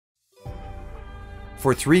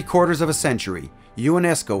For 3/4 of a century,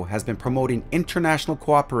 UNESCO has been promoting international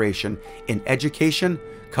cooperation in education,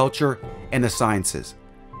 culture, and the sciences.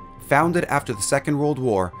 Founded after the Second World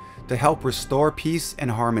War to help restore peace and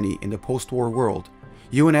harmony in the post-war world,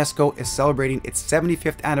 UNESCO is celebrating its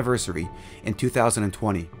 75th anniversary in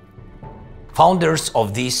 2020. Founders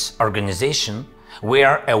of this organization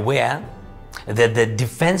were aware that the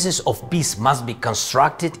defenses of peace must be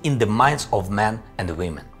constructed in the minds of men and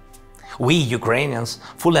women. We Ukrainians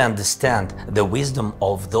fully understand the wisdom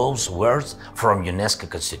of those words from UNESCO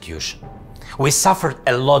Constitution. We suffered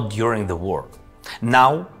a lot during the war.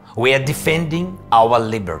 Now we are defending our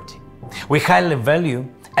liberty. We highly value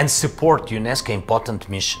and support UNESCO important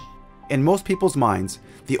mission. In most people's minds,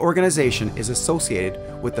 the organization is associated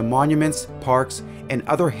with the monuments, parks, and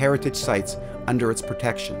other heritage sites under its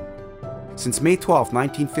protection. Since May 12,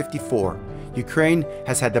 1954, Ukraine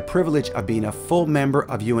has had the privilege of being a full member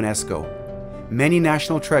of UNESCO. Many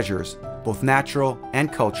national treasures, both natural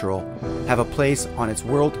and cultural, have a place on its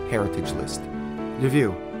World Heritage List.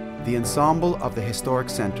 Lviv, the ensemble of the historic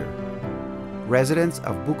center. Residents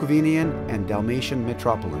of Bukovinian and Dalmatian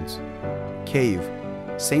metropolitans. Kyiv,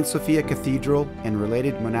 St. Sophia Cathedral and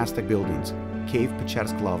related monastic buildings,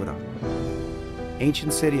 Kyiv-Pechersk-Lavra.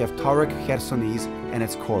 Ancient city of Taurog Chersonese and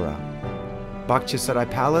its Kora. Bakhchisarai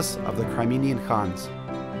Palace of the Crimean Khans.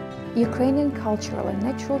 Ukrainian cultural and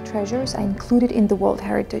natural treasures are included in the World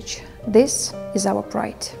Heritage. This is our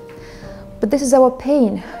pride. But this is our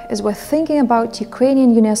pain as we're thinking about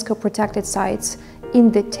Ukrainian UNESCO protected sites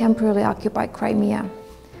in the temporarily occupied Crimea.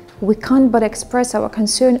 We can't but express our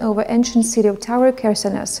concern over ancient city of Taurog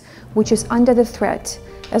Chersonese, which is under the threat,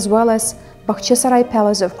 as well as Bakhchisarai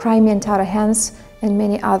Palace of Crimean Tatar Hans and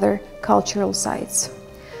many other cultural sites.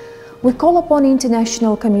 We call upon the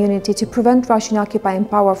international community to prevent Russian occupying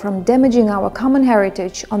power from damaging our common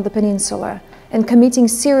heritage on the peninsula and committing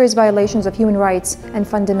serious violations of human rights and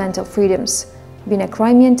fundamental freedoms. Being a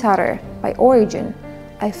Crimean Tatar by origin,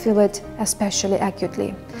 I feel it especially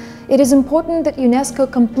acutely. It is important that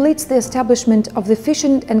UNESCO completes the establishment of the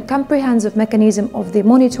efficient and comprehensive mechanism of the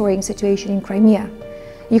monitoring situation in Crimea.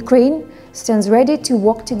 Ukraine stands ready to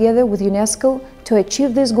work together with UNESCO to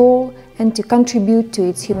achieve this goal and to contribute to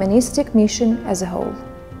its humanistic mission as a whole.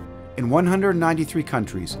 In 193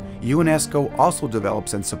 countries, UNESCO also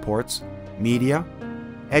develops and supports media,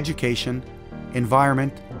 education,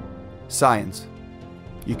 environment, science.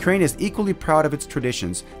 Ukraine is equally proud of its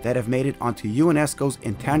traditions that have made it onto UNESCO's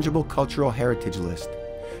Intangible Cultural Heritage List.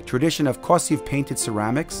 Tradition of Kosiv painted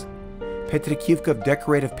ceramics, Petrikivka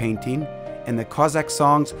decorative painting, and the Cossack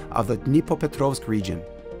songs of the Dnipropetrovsk region.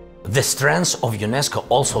 The strength of UNESCO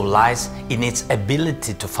also lies in its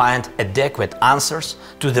ability to find adequate answers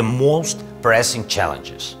to the most pressing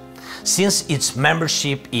challenges. Since its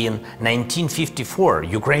membership in 1954,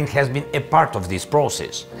 Ukraine has been a part of this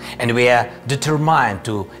process, and we are determined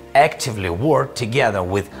to actively work together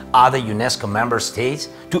with other UNESCO member states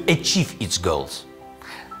to achieve its goals.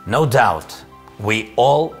 No doubt, we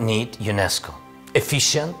all need UNESCO,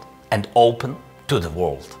 efficient and open to the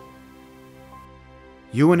world.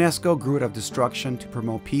 UNESCO grew out of destruction to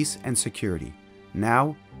promote peace and security.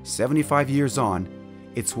 Now, 75 years on,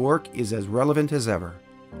 its work is as relevant as ever.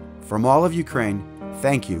 From all of Ukraine,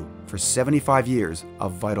 thank you for 75 years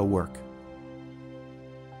of vital work.